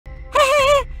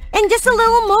And just a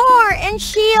little more, and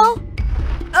she'll...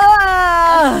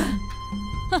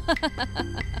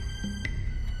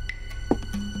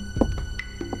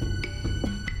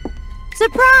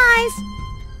 Surprise!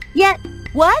 Yet,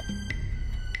 what?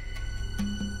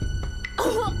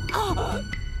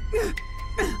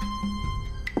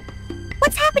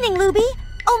 What's happening, Luby?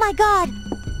 Oh my god!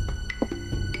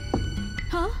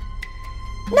 Huh?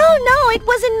 No, it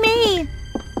wasn't me!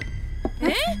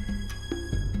 Eh?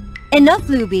 Enough,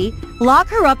 Luby. Lock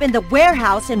her up in the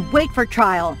warehouse and wait for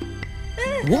trial.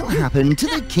 What happened to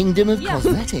the kingdom of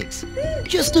cosmetics?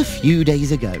 Just a few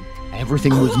days ago,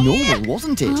 everything was normal,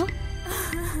 wasn't it?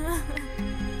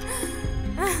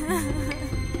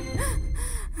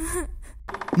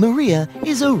 Maria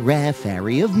is a rare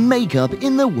fairy of makeup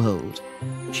in the world.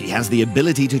 She has the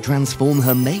ability to transform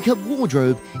her makeup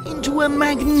wardrobe into a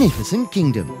magnificent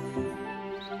kingdom,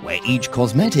 where each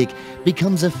cosmetic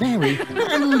becomes a fairy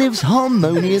and lives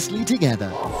harmoniously together.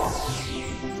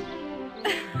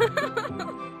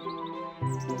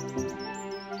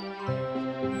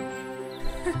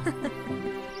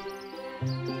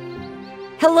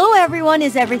 Hello, everyone.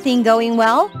 Is everything going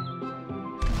well?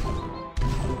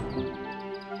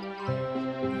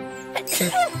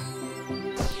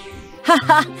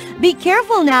 Haha, be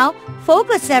careful now.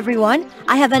 Focus, everyone.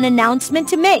 I have an announcement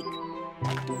to make.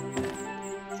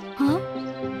 Huh?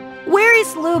 Where is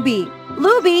Luby?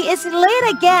 Luby is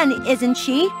late again, isn't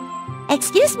she?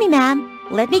 Excuse me, ma'am.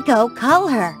 Let me go call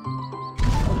her.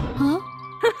 Huh?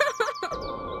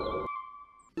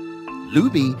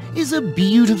 Luby is a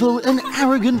beautiful and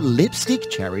arrogant lipstick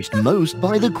cherished most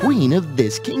by the queen of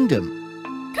this kingdom.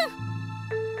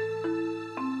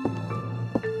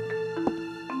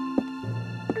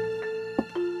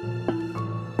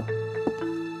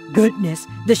 Goodness,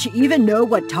 does she even know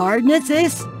what tiredness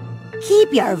is?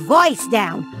 Keep your voice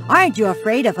down. Aren't you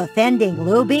afraid of offending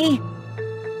Luby?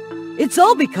 It's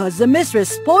all because the mistress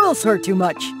spoils her too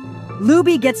much.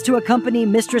 Luby gets to accompany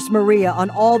Mistress Maria on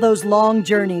all those long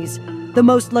journeys, the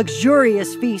most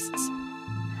luxurious feasts.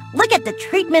 Look at the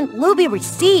treatment Luby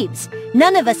receives.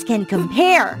 None of us can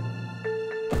compare.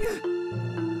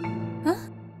 Huh?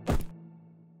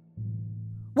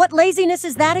 What laziness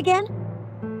is that again?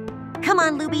 Come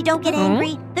on, Luby, don't get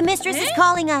angry. The mistress is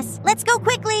calling us. Let's go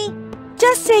quickly.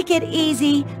 Just take it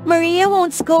easy. Maria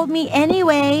won't scold me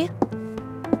anyway.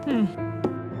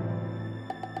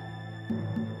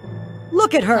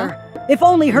 Look at her. If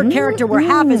only her character were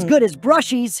half as good as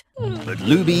Brushy's. But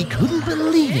Luby couldn't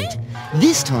believe it.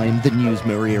 This time, the news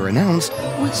Maria announced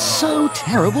was so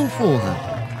terrible for her.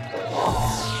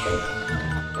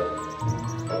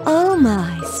 Oh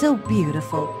my, so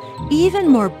beautiful. Even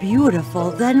more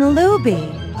beautiful than Luby.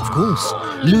 Of course,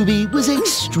 Luby was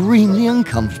extremely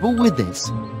uncomfortable with this.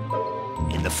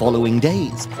 In the following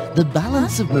days, the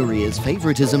balance of Maria's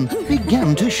favoritism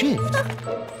began to shift.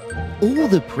 All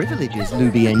the privileges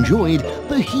Luby enjoyed,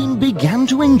 Boheme began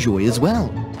to enjoy as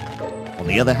well. On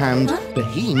the other hand,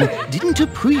 Boheme didn't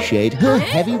appreciate her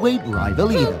heavyweight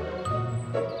rival either.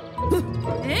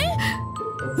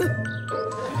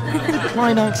 The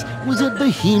climax was at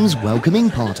Boheme's welcoming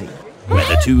party, where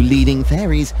the two leading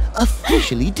fairies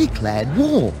officially declared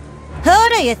war. Who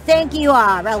do you think you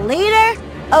are, a leader?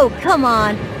 Oh, come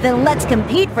on. Then let's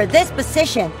compete for this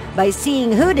position by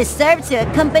seeing who deserves to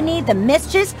accompany the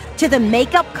mistress to the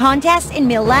makeup contest in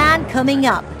Milan coming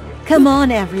up. Come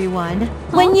on, everyone.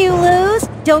 When you lose,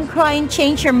 don't cry and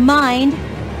change your mind.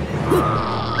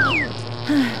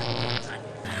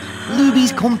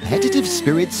 Luby's competitive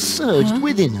spirit surged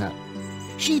within her.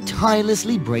 She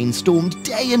tirelessly brainstormed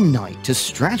day and night to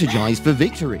strategize for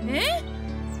victory.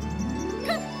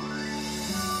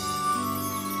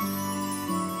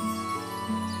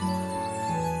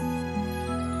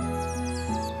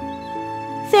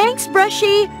 Thanks,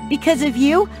 Brushy. Because of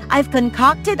you, I've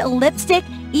concocted a lipstick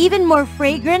even more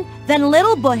fragrant than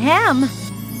Little Boheme.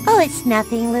 Oh, it's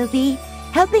nothing, Luby.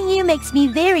 Helping you makes me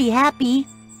very happy.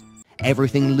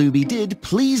 Everything Luby did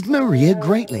pleased Maria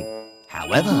greatly.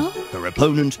 However, her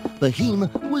opponent, Boheme,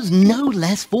 was no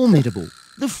less formidable.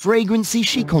 The fragrancy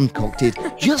she concocted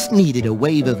just needed a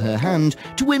wave of her hand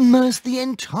to immerse the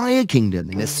entire kingdom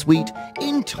in a sweet,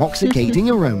 intoxicating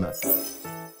aroma.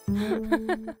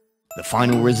 The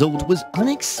final result was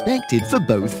unexpected for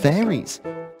both fairies.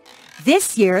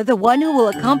 This year, the one who will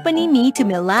accompany me to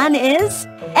Milan is...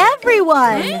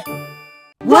 everyone!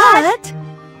 What?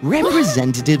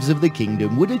 Representatives of the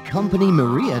kingdom would accompany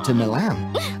Maria to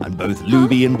Milan, and both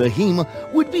Luby and Boheme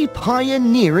would be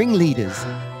pioneering leaders.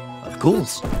 Of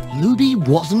course, Luby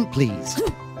wasn't pleased.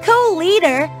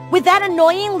 Co-leader? With that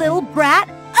annoying little brat?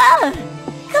 Ugh!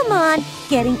 Come on,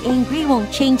 getting angry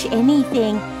won't change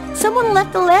anything. Someone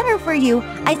left a letter for you.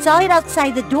 I saw it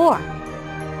outside the door.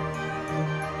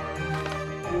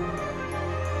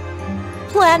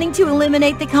 Planning to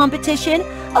eliminate the competition?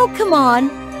 Oh, come on.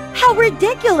 How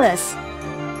ridiculous.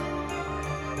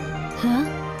 Huh?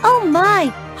 Oh my,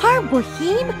 harm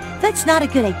Boheme? That's not a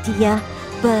good idea.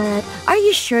 But are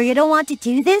you sure you don't want to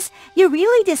do this? You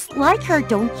really dislike her,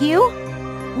 don't you?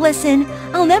 Listen,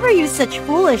 I'll never use such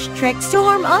foolish tricks to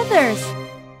harm others.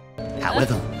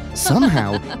 However,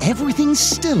 somehow, everything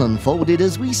still unfolded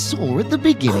as we saw at the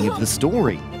beginning of the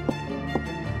story.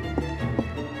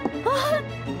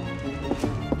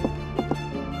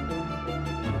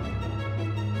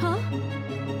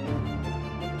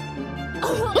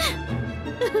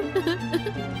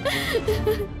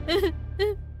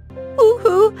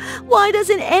 Hoo-hoo, why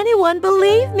doesn't anyone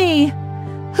believe me?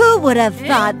 Who would have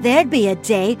thought there'd be a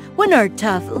day when our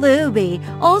tough Luby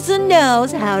also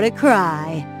knows how to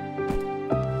cry?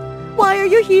 Why are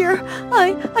you here?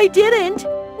 I didn't.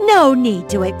 No need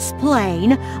to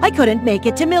explain. I couldn't make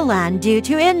it to Milan due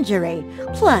to injury.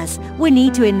 Plus, we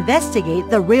need to investigate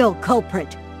the real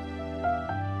culprit.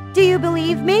 Do you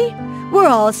believe me? We're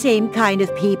all same kind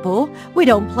of people. We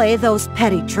don't play those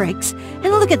petty tricks.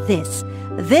 And look at this.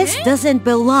 This doesn't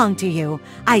belong to you.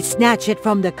 I snatch it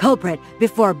from the culprit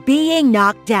before being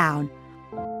knocked down.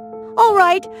 All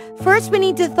right, first we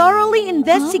need to thoroughly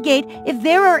investigate if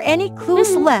there are any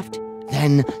clues left.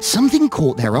 Then something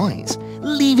caught their eyes,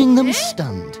 leaving them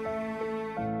stunned.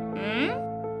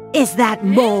 Is that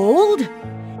mold?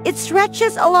 It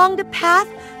stretches along the path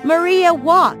Maria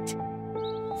walked.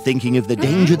 Thinking of the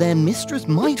danger their mistress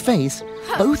might face,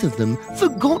 both of them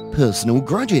forgot personal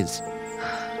grudges.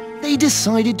 They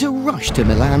decided to rush to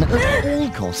Milan at all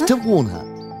costs to warn her.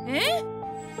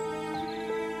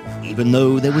 Even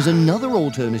though there was another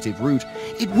alternative route,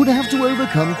 it would have to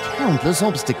overcome countless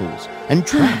obstacles and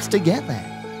traps to get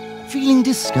there. Feeling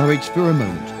discouraged for a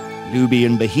moment, Luby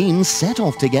and Boheme set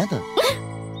off together.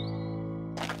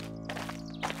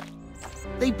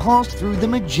 They passed through the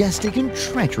majestic and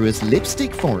treacherous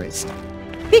lipstick forest.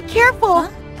 Be careful!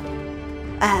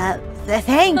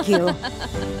 Thank you.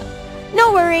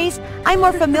 No worries. I'm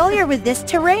more familiar with this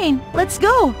terrain. Let's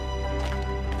go.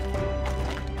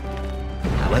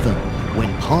 However,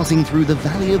 when passing through the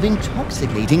valley of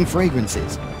intoxicating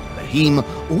fragrances, Boheme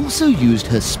also used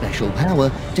her special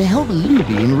power to help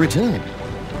Luby in return.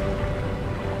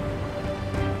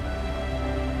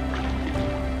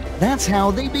 That's how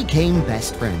they became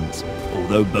best friends.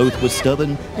 Although both were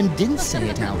stubborn and didn't say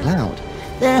it out loud,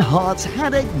 their hearts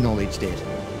had acknowledged it.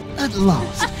 At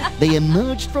last, they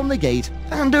emerged from the gate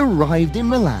and arrived in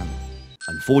Milan.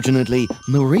 Unfortunately,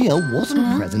 Maria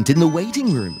wasn't present in the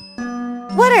waiting room.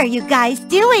 What are you guys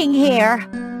doing here?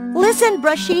 Listen,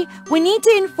 Brushy, we need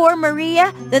to inform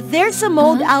Maria that there's a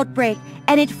mold outbreak,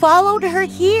 and it followed her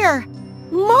here.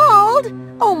 Mold?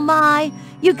 Oh my,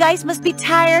 you guys must be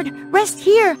tired. Rest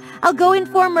here. I'll go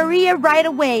inform Maria right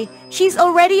away. She's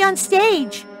already on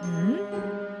stage.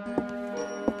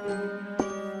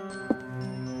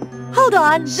 Hold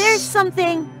on, there's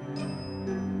something.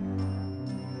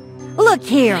 Look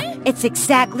here, it's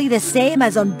exactly the same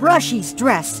as on Brushy's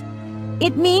dress.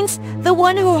 It means the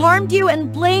one who harmed you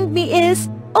and blamed me is...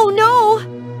 Oh no!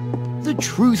 The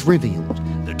truth revealed,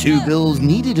 the two girls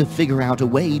needed to figure out a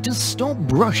way to stop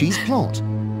Brushy's plot.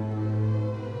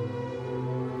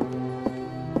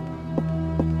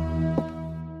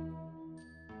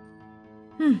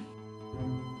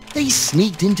 They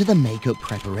sneaked into the makeup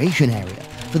preparation area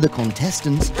for the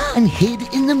contestants and hid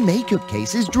in the makeup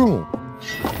case's drawer.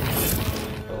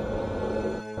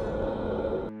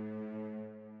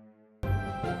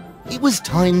 It was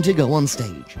time to go on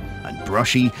stage, and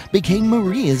Brushy became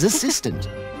Maria's assistant.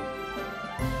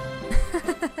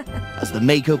 As the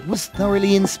makeup was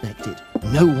thoroughly inspected,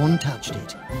 no one touched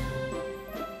it.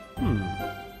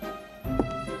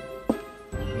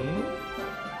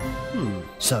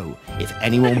 So, if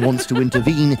anyone wants to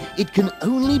intervene, it can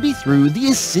only be through the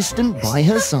assistant by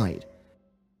her side.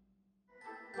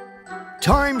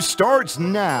 Time starts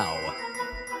now!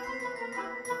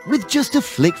 With just a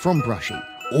flick from Brushy,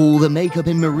 all the makeup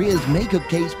in Maria's makeup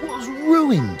case was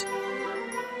ruined.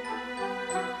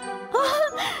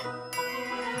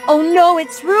 Oh no,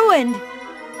 it's ruined!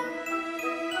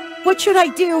 What should I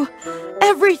do?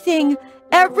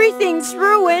 Everything's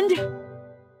ruined!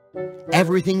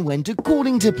 Everything went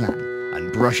according to plan,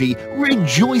 and Brushy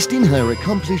rejoiced in her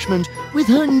accomplishment with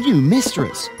her new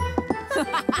mistress.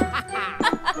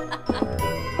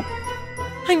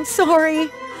 I'm sorry.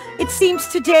 It seems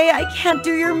today I can't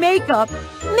do your makeup.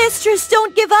 Mistress,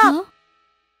 don't give up!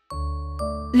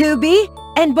 Luby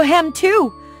and Boheme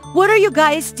too. What are you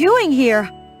guys doing here?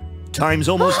 Time's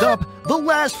almost up. The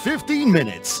last 15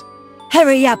 minutes.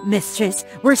 Hurry up, mistress.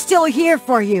 We're still here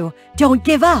for you. Don't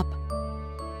give up.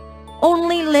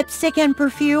 Only lipstick and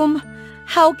perfume?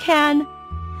 How can...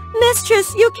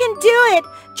 Mistress, you can do it.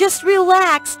 Just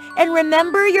relax and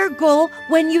remember your goal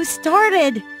when you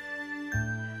started.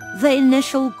 The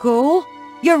initial goal?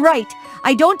 You're right.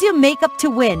 I don't do makeup to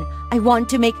win. I want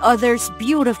to make others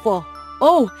beautiful.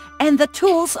 Oh, and the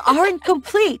tools aren't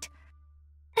complete.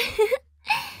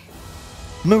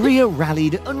 Maria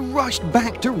rallied and rushed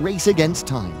back to race against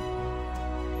time.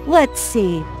 Let's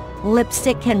see.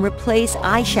 Lipstick can replace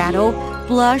eyeshadow,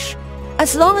 blush,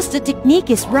 as long as the technique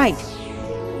is right.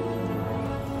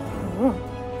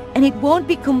 And it won't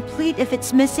be complete if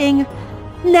it's missing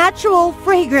natural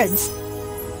fragrance.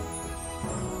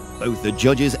 Both the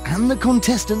judges and the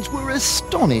contestants were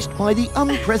astonished by the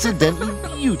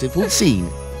unprecedentedly beautiful scene.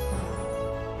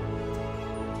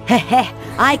 Heh,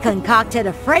 I concocted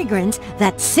a fragrance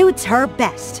that suits her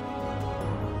best.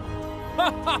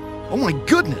 Oh my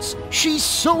goodness, she's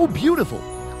so beautiful.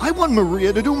 I want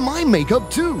Maria to do my makeup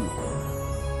too.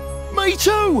 Me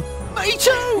too! Me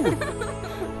too!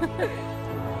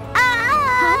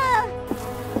 Ah!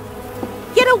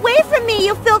 Get away from me,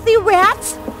 you filthy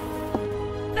rats!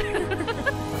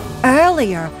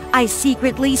 Earlier, I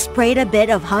secretly sprayed a bit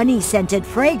of honey-scented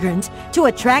fragrance to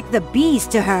attract the bees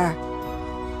to her.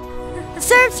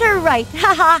 Serves her right,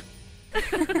 haha!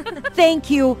 Thank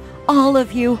you, all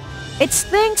of you. It's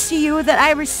thanks to you that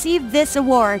I received this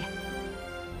award.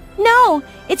 No,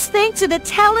 it's thanks to the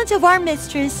talent of our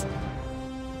mistress.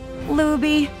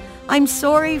 Luby, I'm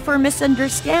sorry for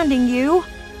misunderstanding you.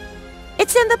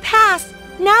 It's in the past.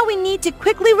 Now we need to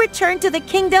quickly return to the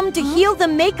kingdom to heal the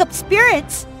makeup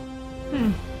spirits.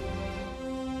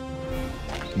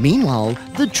 Meanwhile,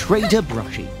 the traitor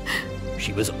Brushy.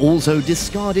 She was also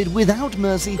discarded without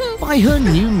mercy by her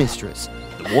new mistress,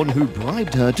 the one who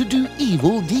bribed her to do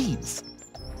evil deeds.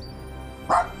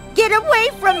 Get away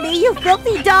from me, you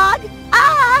filthy dog!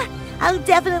 Ah! I'll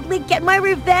definitely get my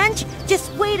revenge.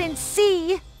 Just wait and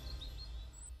see.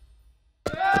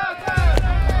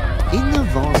 In the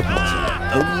vast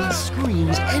castle, only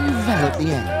screams envelop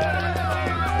the air.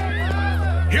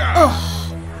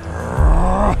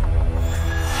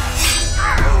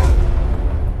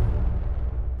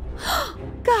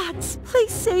 Gods,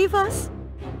 please save us.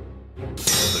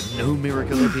 But no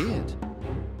miracle appeared.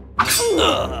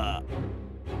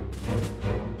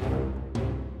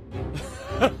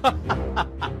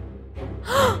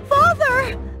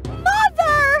 Father!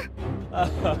 Mother!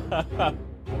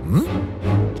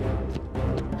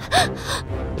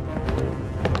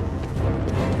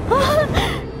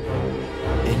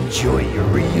 Enjoy your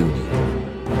reunion.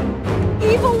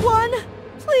 Evil one,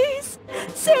 please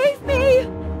save me!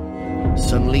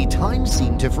 Suddenly, time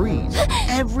seemed to freeze.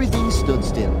 Everything stood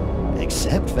still,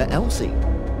 except for Elsie.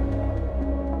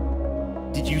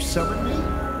 Did you summon me?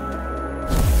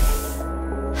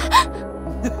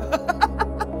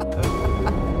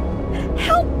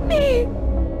 Help me!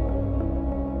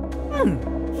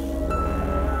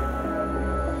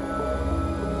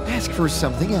 Ask for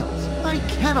something else. I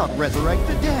cannot resurrect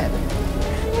the dead.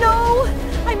 No!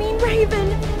 I mean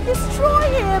Raven! Destroy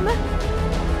him!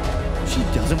 She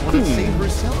doesn't want to save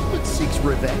herself, but seeks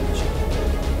revenge.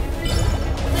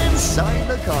 Then sign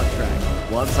the contract.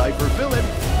 Once I fulfill it,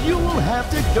 you will have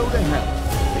to go to hell.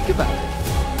 Think about it.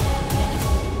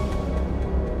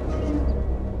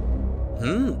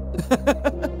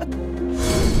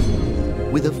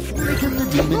 With a flick of the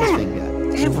demon's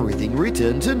finger, everything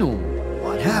returned to normal.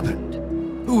 What happened?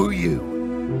 Who are you?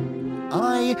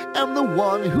 I am the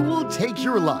one who will take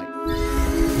your life.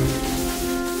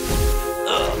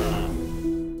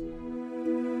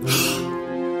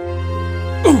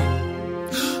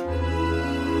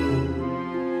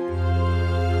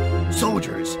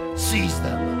 Soldiers, seize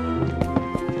them.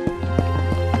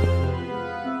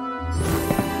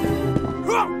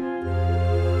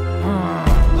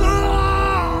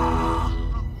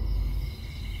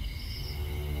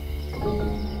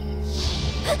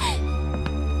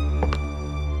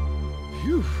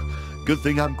 Phew. Good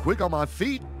thing I'm quick on my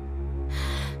feet.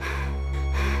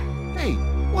 Hey,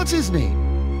 what's his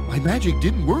name? My magic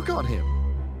didn't work on him.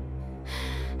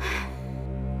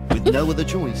 With no other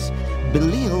choice,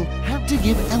 Belial had to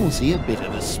give Elsie a bit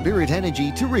of a spirit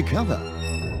energy to recover.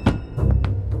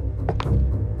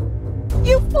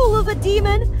 You fool of a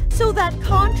demon! So that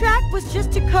contract was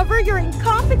just to cover your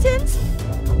incompetence?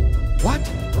 What?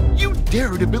 You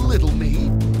dare to belittle me?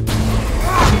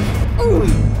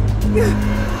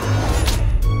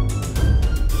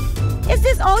 Is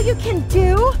this all you can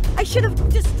do? I should have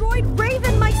destroyed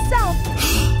Raven myself!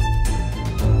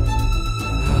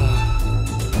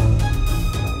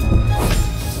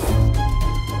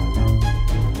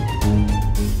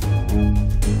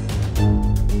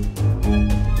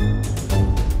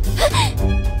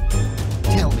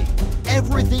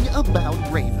 everything about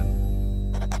Raven.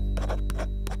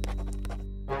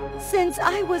 Since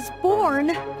I was born,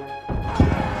 the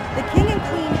king and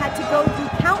queen had to go through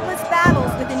countless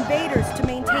battles with invaders to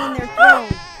maintain their throne.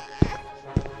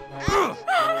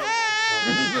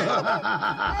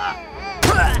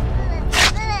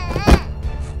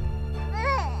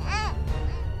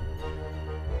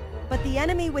 But the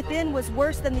enemy within was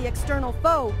worse than the external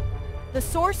foe. The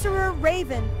sorcerer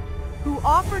Raven, who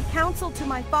offered counsel to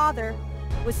my father,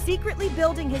 was secretly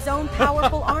building his own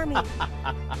powerful army.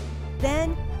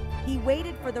 Then, he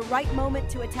waited for the right moment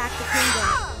to attack the kingdom.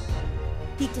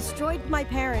 He destroyed my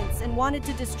parents and wanted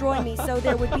to destroy me so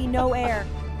there would be no heir.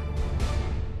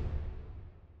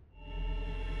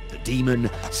 The demon,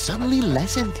 suddenly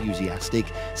less enthusiastic,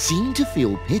 seemed to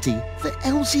feel pity for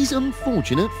Elsie's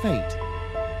unfortunate fate.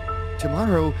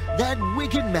 Tomorrow, that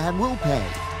wicked man will pay.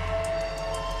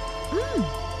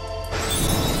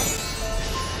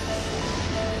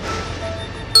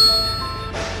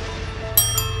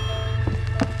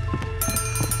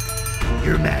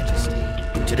 Your Majesty,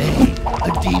 today,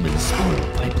 a demon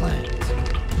spoiled my plans.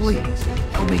 Please,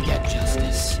 help me get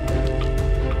justice.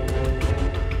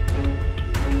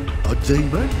 A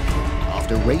demon?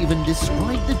 After Raven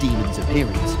described the demon's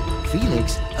appearance,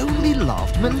 Felix only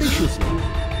laughed maliciously.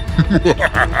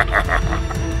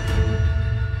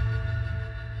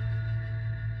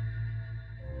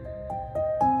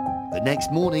 The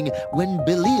next morning, when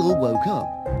Belial woke up,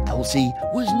 Elsie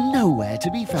was nowhere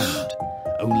to be found.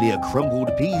 Only a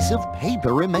crumpled piece of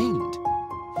paper remained.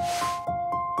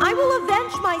 I will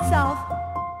avenge myself!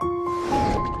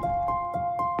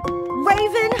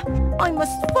 Raven, I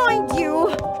must find you!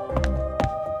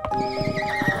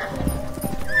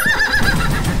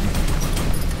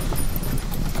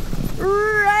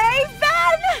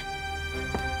 Raven!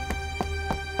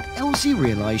 Elsie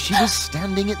realized she was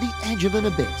standing at the edge of an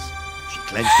abyss. She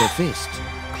clenched her fists,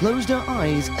 closed her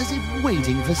eyes as if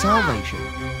waiting for salvation.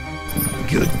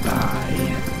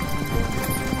 Goodbye.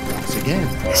 Once again,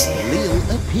 Belial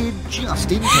appeared just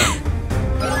in time.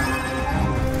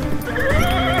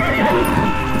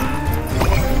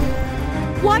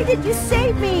 Why did you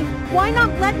save me? Why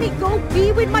not let me go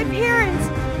be with my parents?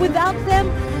 Without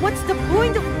them, what's the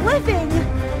point of living?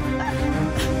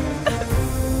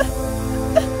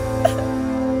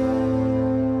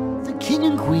 The king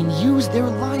and queen used their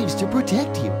lives to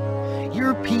protect you.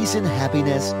 Your peace and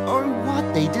happiness are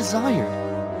what they desired.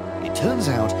 It turns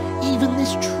out, even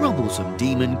this troublesome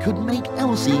demon could make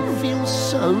Elsie feel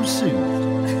so soothed.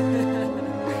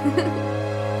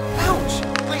 Ouch!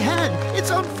 My hand!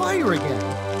 It's on fire again!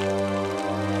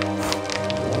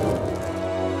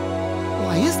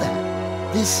 Why is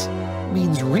that? This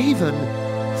means Raven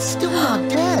is still not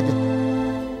dead.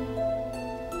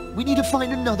 We need to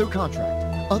find another contract.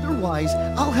 Otherwise,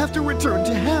 I'll have to return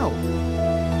to hell.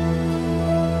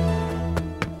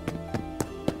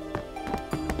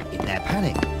 In their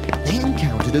panic, they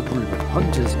encountered a group of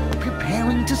hunters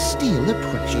preparing to steal a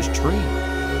precious tree.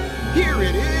 Here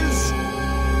it is!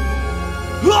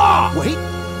 Ah! Wait!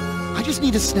 I just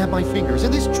need to snap my fingers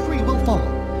and this tree will fall.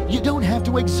 You don't have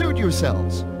to exert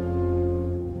yourselves.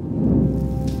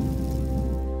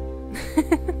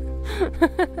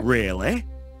 Really?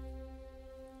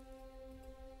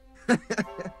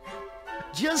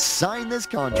 Just sign this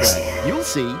contract. You'll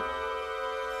see.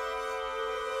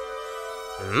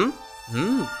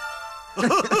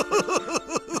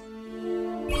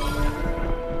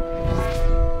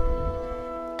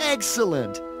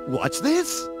 Excellent. Watch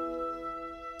this.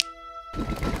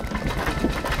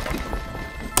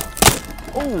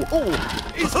 Oh,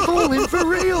 it's falling for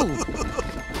real.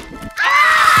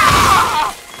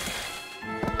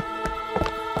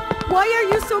 Why are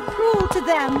you so cruel to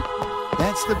them?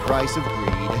 That's the price of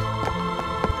greed.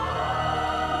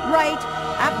 Right.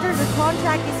 After the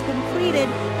contract is completed,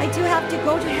 I do have to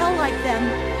go to hell like them.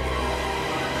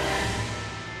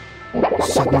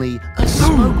 Suddenly, a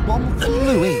smoke bomb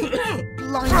flew in,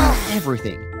 blinding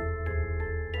everything.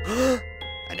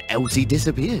 And Elsie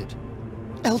disappeared.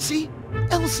 Elsie?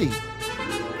 Elsie!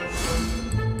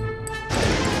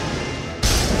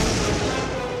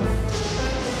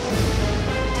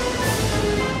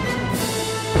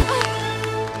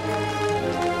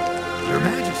 Your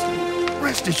Majesty,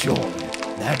 rest assured,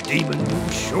 that demon will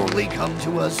surely come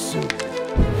to us soon.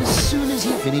 As soon as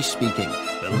he finished speaking,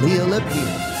 Belial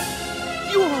appeared.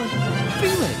 You are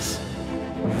Felix!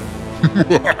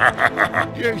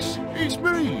 Yes, it's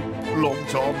me. Long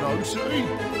time no see.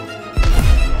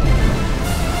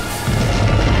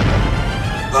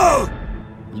 Oh!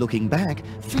 Looking back,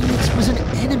 Felix was an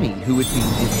enemy who had been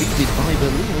defeated by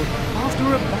Belial after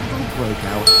a battle broke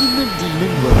out in the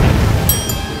demon world.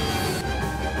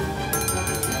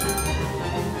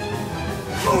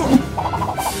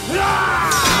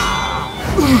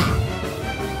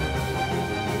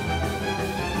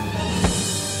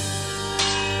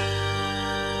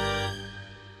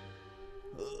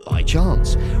 By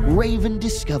chance, Raven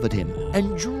discovered him,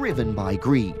 and driven by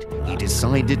greed, he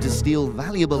decided to steal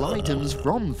valuable items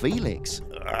from Felix.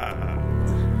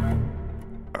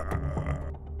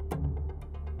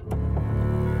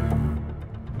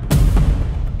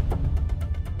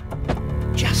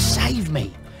 Just save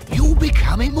me! You'll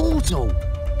become immortal!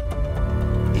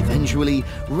 Eventually,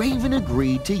 Raven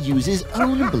agreed to use his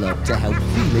own blood to help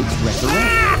Felix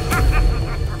resurrect.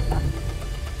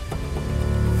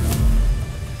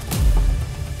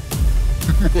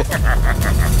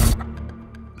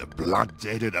 The blood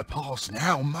debt of the past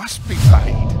now must be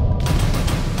paid.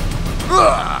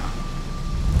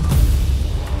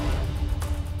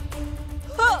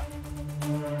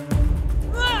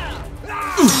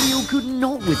 Leo could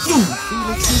not withstand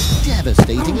Felix's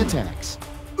devastating attacks.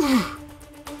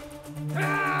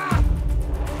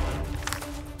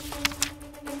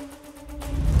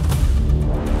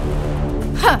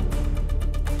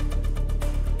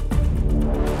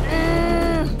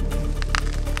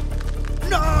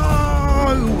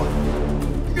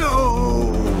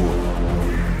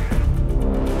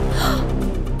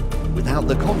 Without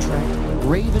the contract,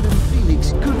 Raven and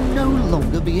Felix could no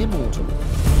longer be immortal.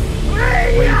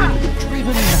 Raven,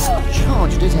 driven mad,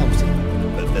 charged at Elsie,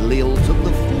 but Belial took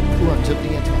the full brunt of the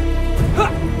attack.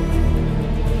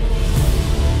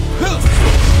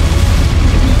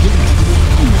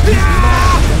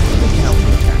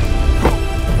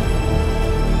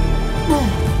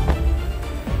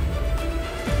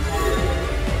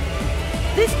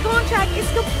 This contract is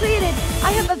completed.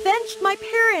 I have avenged my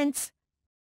parents.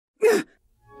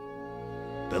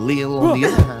 Belial, on the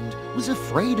other hand, was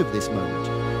afraid of this moment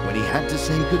when he had to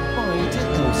say goodbye to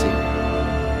Elsie.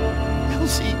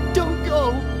 Elsie, don't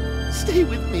go! Stay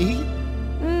with me!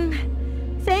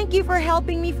 Thank you for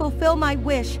helping me fulfill my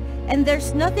wish, and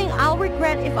there's nothing I'll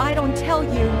regret if I don't tell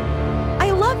you.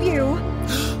 I love you!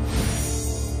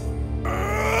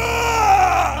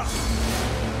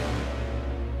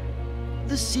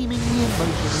 The seemingly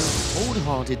emotional,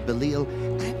 cold-hearted Belial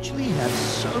actually had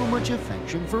so much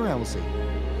affection for Elsie.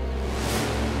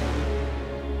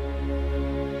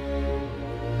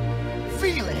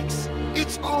 Felix,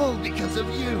 it's all because of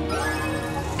you.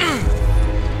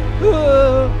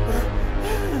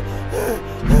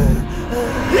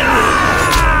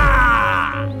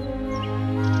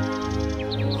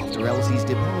 After Elsie's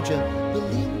departure,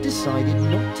 Belial decided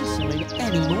not to sign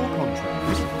any more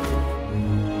contracts.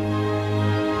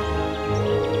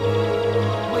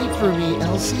 Wait for me,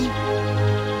 Elsie.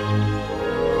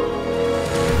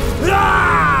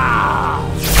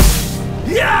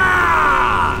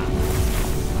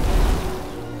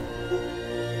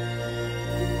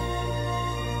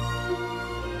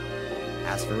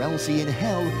 As for Elsie in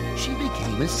hell, she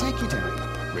became a secretary,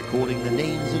 recording the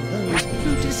names of those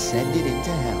who descended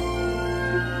into hell.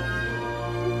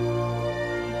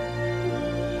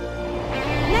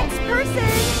 Next person!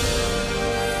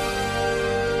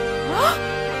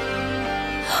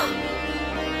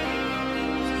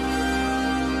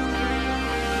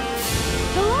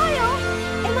 Belial,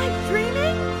 am I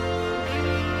dreaming?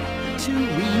 The two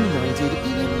reunited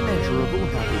in immeasurable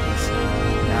happiness.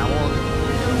 Now on,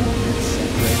 no one could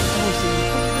separate Elsie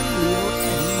from Belial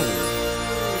anymore.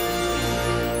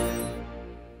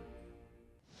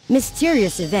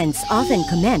 Mysterious events often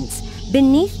commence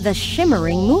beneath the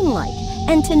shimmering moonlight,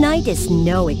 and tonight is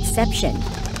no exception.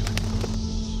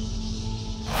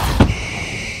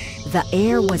 The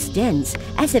air was dense,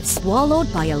 as if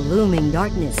swallowed by a looming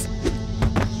darkness.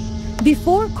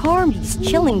 Before Carmi's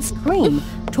chilling scream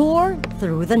tore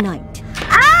through the night.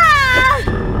 Ah!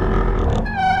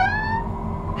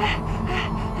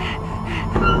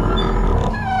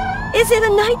 Is it a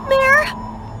nightmare?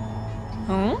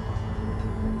 Huh?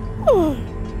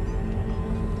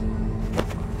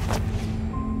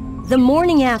 The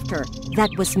morning after, that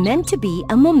was meant to be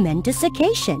a momentous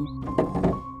occasion.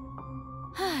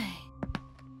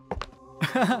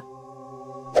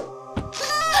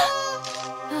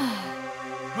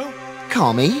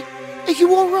 Carmi, are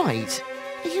you all right?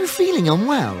 Are you feeling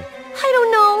unwell? I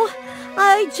don't know.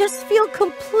 I just feel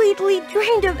completely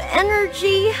drained of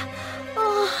energy.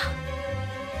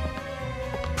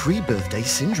 Pre-birthday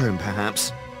syndrome,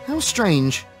 perhaps. How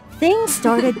strange. Things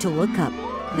started to look up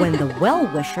when the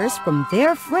well-wishers from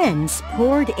their friends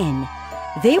poured in.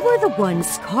 They were the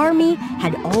ones Carmi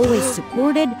had always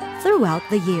supported throughout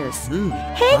the years.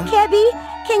 Hey, Kebby,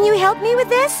 can you help me with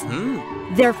this?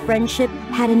 Their friendship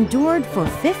had endured for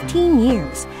 15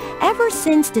 years, ever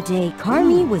since the day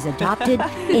Carmi was adopted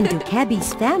into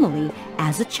Kebby's family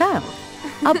as a child.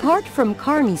 Apart from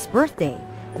Carmi's birthday,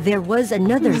 there was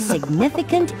another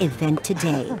significant event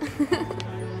today.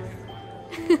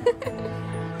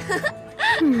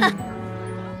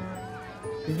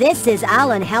 This is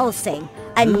Alan Helsing,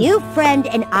 a new friend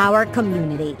in our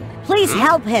community. Please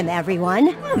help him,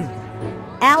 everyone.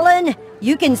 Alan,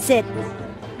 you can sit.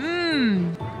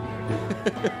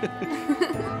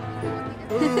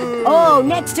 Oh,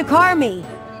 next to Carmi.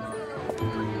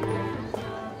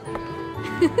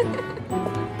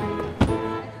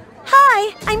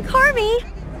 Hi, I'm Carmi.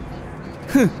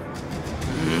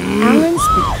 Alan's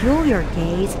peculiar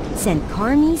gaze sent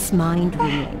Carmi's mind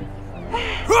reeling.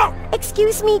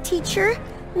 Excuse me, teacher.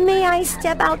 May I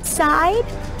step outside?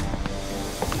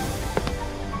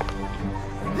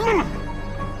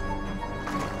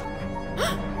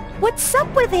 What's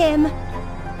up with him?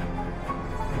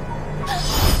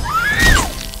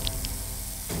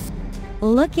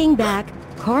 Looking back,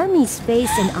 Carmi's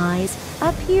face and eyes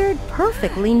appeared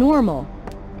perfectly normal.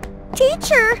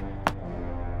 Teacher!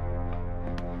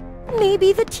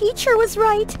 Maybe the teacher was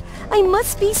right. I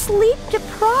must be sleep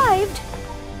deprived.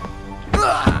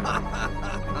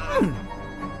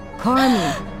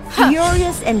 Carmi,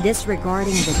 furious and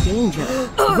disregarding the danger,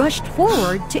 rushed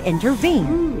forward to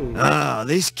intervene. Ah,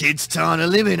 this kid's trying to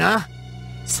live in, huh?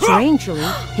 Strangely,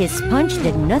 his punch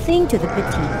did nothing to the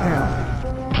petite girl.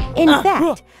 In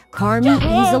fact, Carmi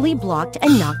easily blocked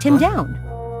and knocked him down.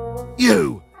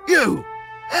 You!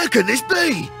 How can this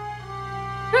be?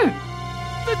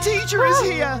 The teacher is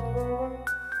here!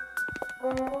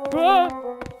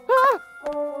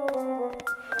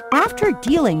 After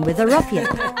dealing with the ruffian,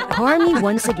 Carmi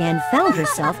once again found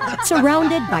herself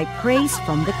surrounded by praise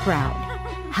from the crowd.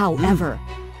 However,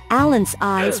 Alan's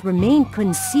eyes remained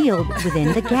concealed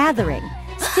within the gathering,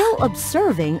 still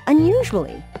observing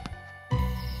unusually.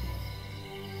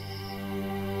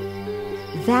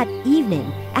 That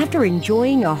evening, after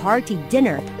enjoying a hearty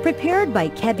dinner prepared by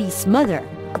Kebi's mother,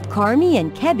 Carmi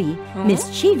and Kebi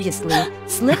mischievously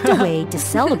slipped away to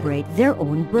celebrate their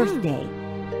own birthday.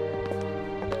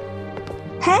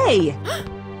 Hey!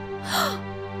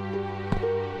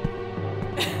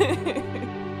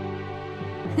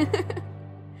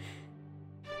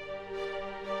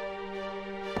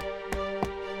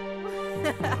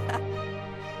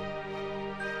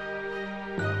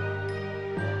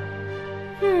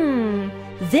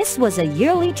 This was a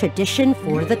yearly tradition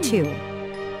for the two.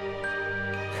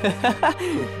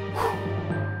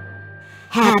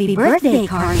 Happy birthday,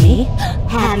 Carmi!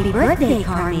 Happy birthday,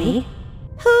 Carmi!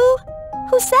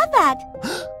 Who said that?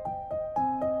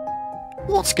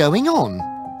 What's going on?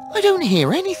 I don't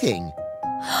hear anything.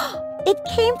 It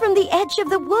came from the edge of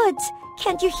the woods.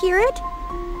 Can't you hear it?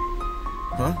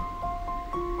 Huh?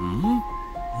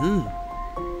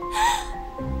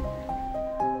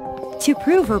 To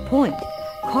prove her point,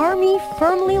 Carmi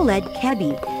firmly led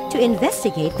Kebi to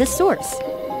investigate the source.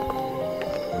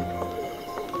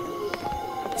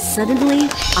 Suddenly,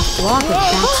 a flock of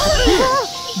bats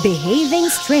appeared, behaving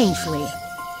strangely.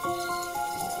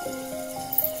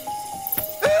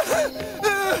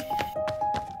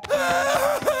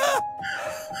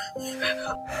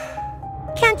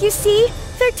 Can't you see?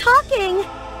 They're talking!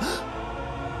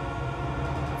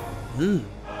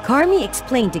 Carmi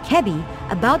explained to Kebi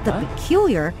about the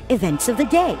peculiar events of the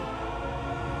day.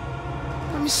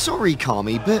 I'm sorry,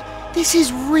 Carmi, but this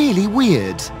is really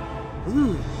weird.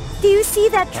 Do you see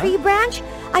that tree branch?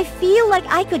 I feel like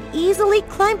I could easily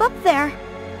climb up there.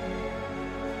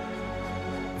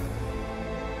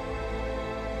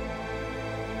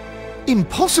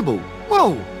 Impossible!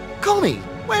 Whoa! Carmi,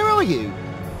 where are you?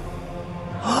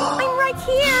 I'm right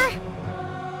here!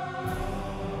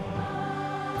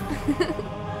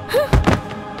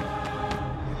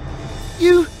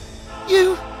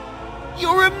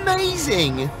 You're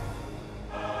amazing!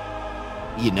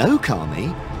 You know,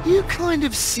 Carmi, you kind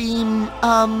of seem,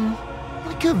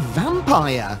 like a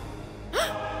vampire.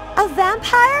 A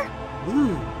vampire?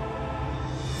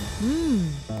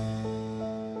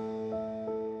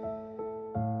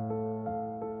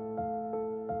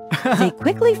 They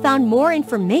quickly found more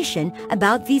information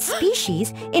about these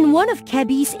species in one of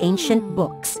Kebi's ancient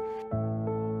books.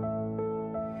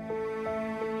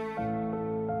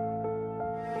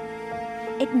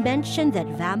 It mentioned that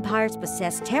vampires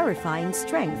possess terrifying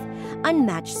strength,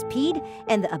 unmatched speed,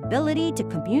 and the ability to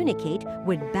communicate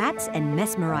with bats and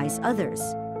mesmerize others.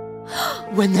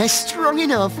 When they're strong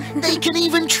enough, they can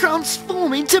even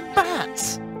transform into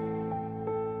bats!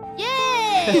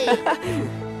 Yay!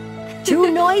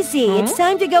 Too noisy. It's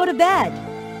time to go to bed.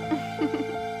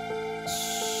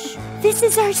 This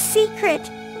is our secret.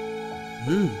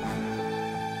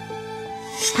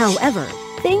 However,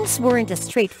 things weren't as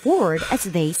straightforward as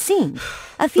they seemed.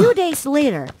 A few days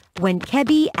later, when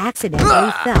Kebi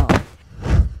accidentally fell.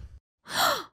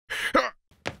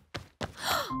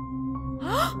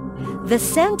 The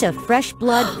scent of fresh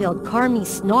blood filled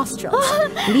Carmi's nostrils,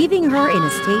 leaving her in a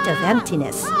state of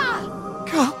emptiness.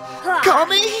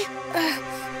 Carmi?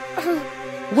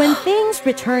 When things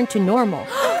returned to normal,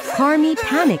 Carmi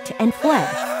panicked and fled,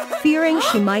 fearing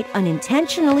she might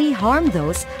unintentionally harm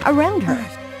those around her.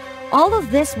 All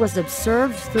of this was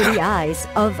observed through the eyes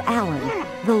of Alan,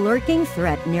 the lurking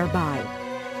threat nearby.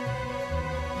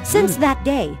 Since that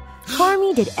day,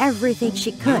 Carmi did everything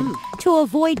she could to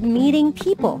avoid meeting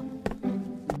people.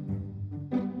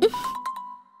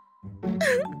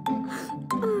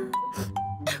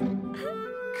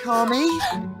 Carmi?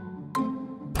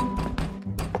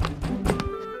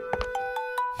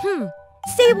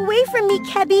 Stay away from me,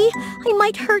 Kebby. I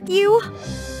might hurt you.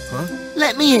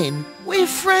 Let me in. We're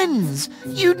friends.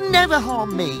 You'd never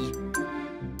harm me.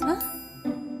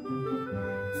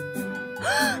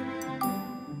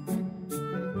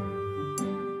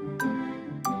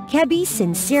 Kebby's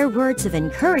sincere words of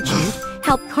encouragement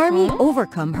helped Carmi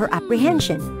overcome her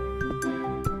apprehension.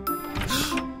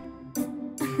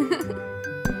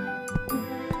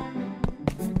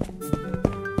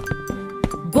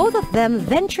 Both of them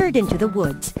ventured into the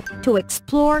woods to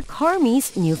explore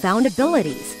Carmi's newfound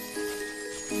abilities.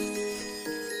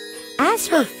 As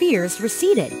her fears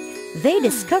receded, they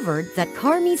discovered that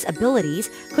Carmi's abilities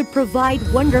could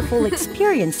provide wonderful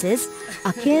experiences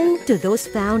akin to those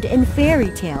found in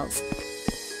fairy tales.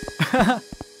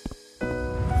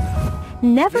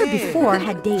 Never before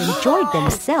had they enjoyed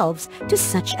themselves to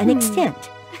such an extent.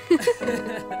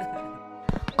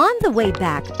 On the way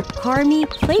back, Carmi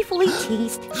playfully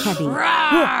teased Kebby.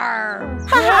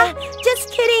 Haha, just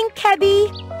kidding,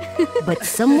 Kebby! But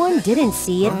someone didn't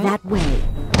see it that way.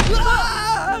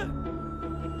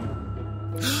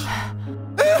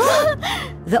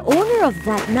 The owner of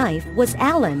that knife was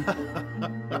Alan.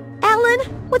 Alan,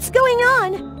 what's going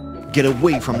on? Get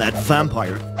away from that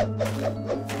vampire.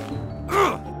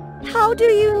 How do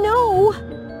you know?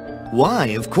 Why,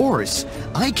 of course.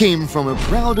 I came from a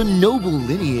proud and noble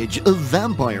lineage of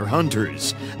vampire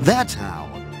hunters. That's how.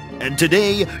 And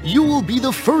today, you will be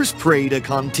the first prey to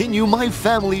continue my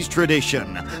family's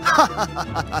tradition.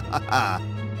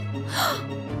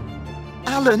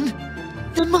 Alan,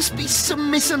 there must be some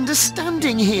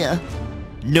misunderstanding here.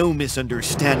 No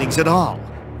misunderstandings at all.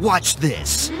 Watch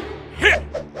this.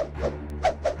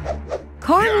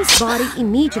 Carmi's body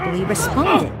immediately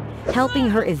responded, helping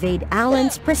her evade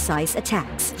Alan's precise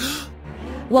attacks.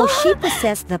 While she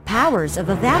possessed the powers of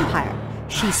a vampire,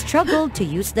 she struggled to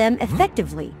use them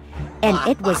effectively, and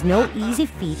it was no easy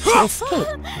feat to escape.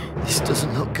 This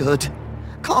doesn't look good.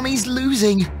 Carmi's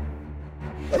losing.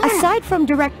 Aside from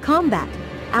direct combat,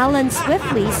 Alan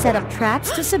swiftly set up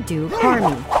traps to subdue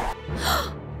Carmi.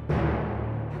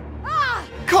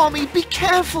 Carmi, be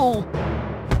careful!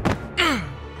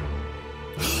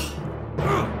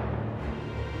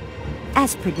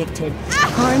 As predicted,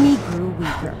 Carmi grew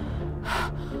weaker.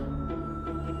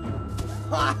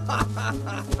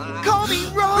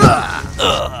 Carmi, run!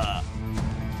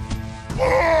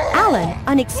 Alan,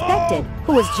 unexpected,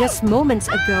 who was just moments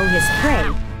ago his prey,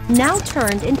 now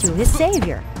turned into his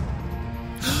savior.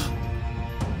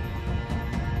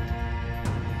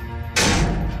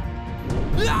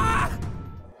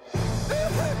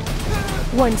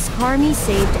 Once Carmi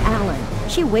saved Alan,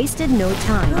 she wasted no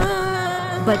time.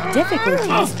 But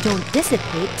difficulties don't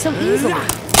dissipate so easily.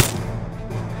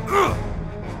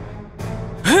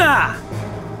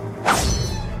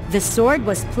 The sword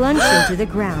was plunged into the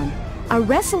ground, a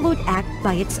resolute act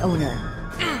by its owner.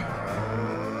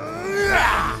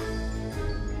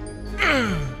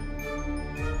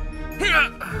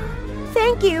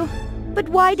 Thank you, but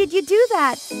why did you do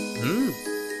that?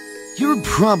 You're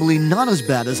probably not as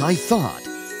bad as I thought.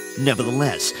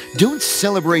 Nevertheless, don't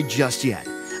celebrate just yet.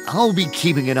 I'll be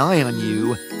keeping an eye on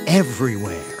you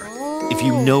everywhere. If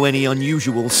you know any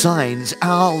unusual signs,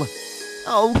 I'll...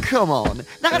 Oh, come on.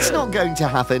 That's not going to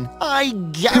happen. I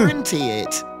guarantee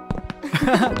it.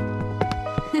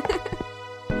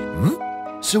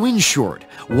 So in short,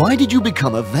 why did you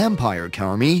become a vampire,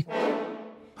 Carmi?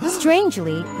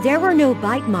 Strangely, there were no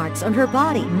bite marks on her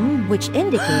body, which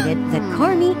indicated that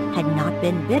Carmi had not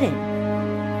been bitten.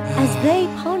 As they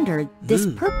pondered this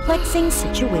perplexing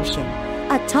situation,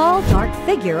 a tall, dark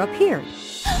figure appeared.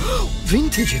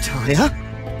 Vintage attire?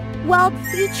 Wild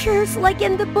features like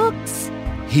in the books.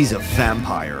 He's a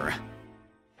vampire.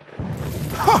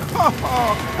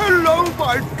 Hello,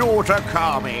 my daughter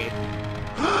Carmi.